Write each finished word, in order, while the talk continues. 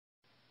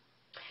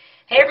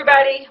Hey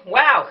everybody,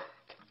 wow,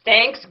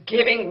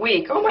 Thanksgiving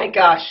week. Oh my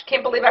gosh,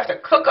 can't believe I have to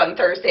cook on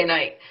Thursday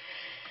night.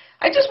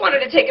 I just wanted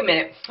to take a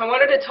minute. I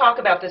wanted to talk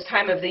about this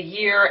time of the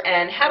year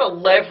and how to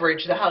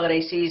leverage the holiday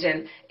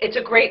season. It's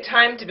a great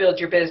time to build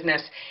your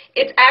business.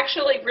 It's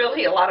actually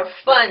really a lot of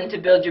fun to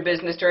build your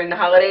business during the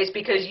holidays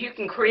because you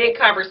can create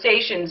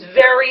conversations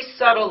very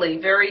subtly,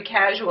 very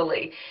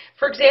casually.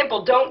 For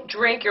example, don't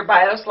drink your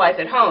BIOS Life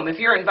at home. If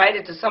you're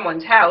invited to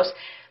someone's house,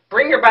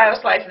 bring your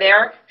BIOS Life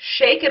there,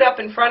 shake it up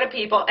in front of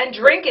people, and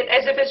drink it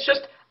as if it's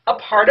just a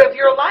part of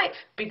your life,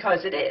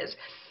 because it is.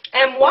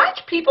 And watch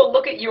people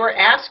look at you or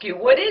ask you,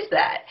 what is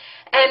that?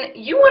 And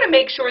you want to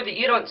make sure that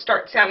you don't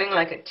start sounding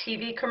like a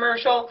TV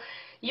commercial.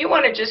 You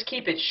want to just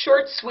keep it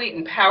short, sweet,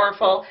 and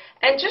powerful,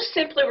 and just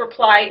simply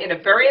reply in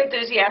a very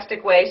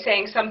enthusiastic way,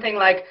 saying something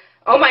like,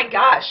 oh my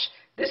gosh,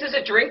 this is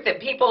a drink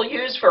that people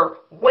use for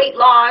weight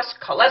loss,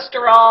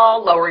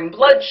 cholesterol, lowering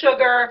blood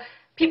sugar.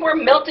 People are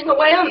melting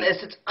away on this.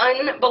 It's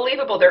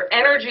unbelievable. Their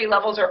energy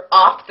levels are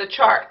off the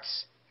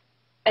charts.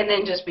 And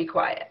then just be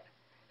quiet.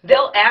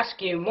 They'll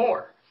ask you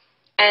more.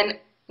 And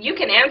you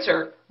can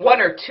answer one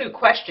or two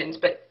questions,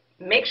 but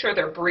make sure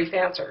they're brief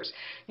answers.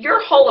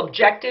 Your whole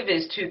objective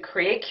is to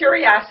create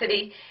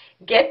curiosity,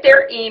 get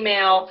their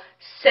email,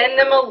 send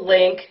them a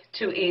link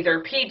to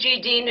either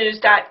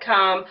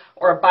pgdnews.com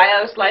or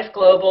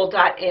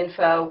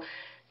bioslifeglobal.info.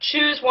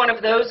 Choose one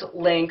of those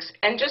links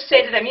and just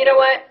say to them, you know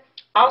what?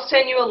 I'll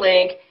send you a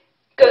link.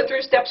 Go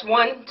through steps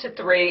 1 to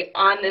 3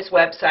 on this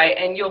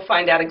website and you'll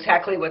find out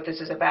exactly what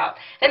this is about.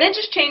 And then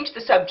just change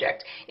the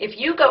subject. If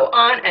you go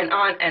on and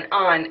on and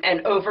on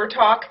and over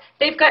talk,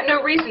 they've got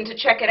no reason to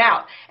check it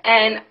out.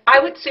 And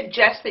I would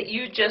suggest that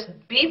you just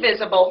be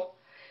visible,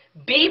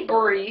 be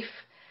brief,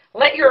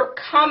 let your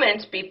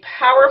comments be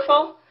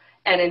powerful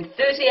and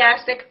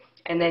enthusiastic,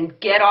 and then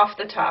get off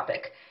the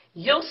topic.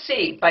 You'll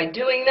see by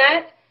doing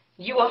that,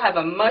 you will have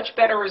a much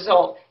better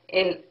result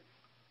in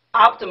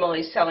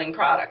optimally selling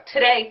product.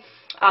 Today,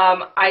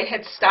 I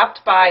had stopped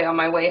by on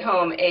my way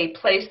home a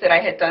place that I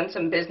had done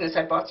some business.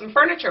 I bought some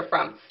furniture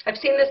from. I've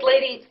seen this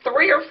lady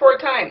 3 or 4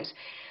 times.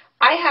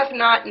 I have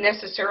not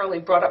necessarily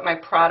brought up my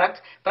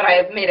product, but I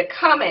have made a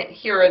comment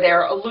here or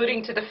there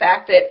alluding to the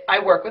fact that I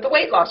work with a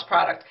weight loss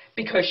product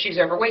because she's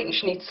overweight and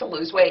she needs to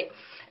lose weight.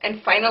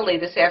 And finally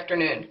this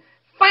afternoon,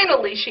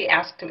 she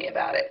asked me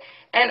about it.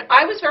 And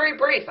I was very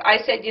brief. I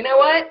said, you know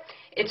what?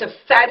 It's a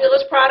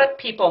fabulous product.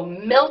 People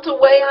melt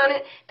away on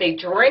it. They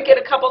drink it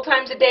a couple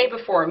times a day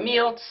before a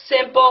meal. It's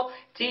simple.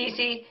 It's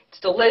easy. It's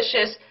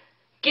delicious.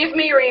 Give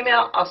me your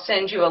email. I'll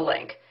send you a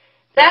link.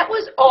 That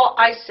was all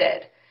I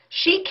said.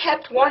 She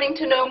kept wanting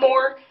to know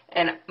more,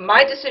 and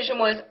my decision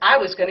was I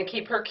was going to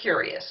keep her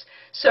curious.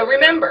 So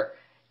remember,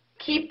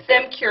 keep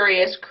them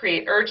curious,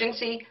 create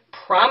urgency,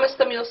 promise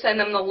them you'll send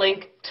them the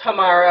link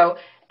tomorrow,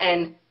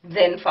 and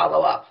then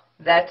follow up.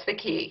 That's the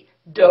key.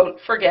 Don't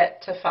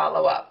forget to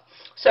follow up.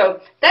 So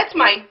that's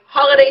my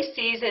holiday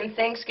season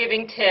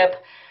Thanksgiving tip.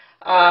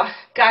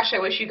 Gosh, I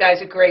wish you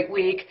guys a great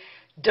week.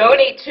 Don't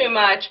eat too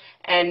much,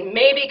 and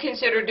maybe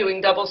consider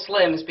doing double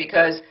slims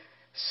because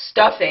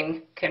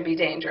stuffing can be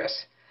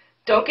dangerous.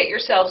 Don't get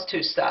yourselves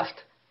too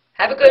stuffed.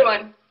 Have a good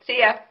one. See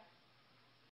ya.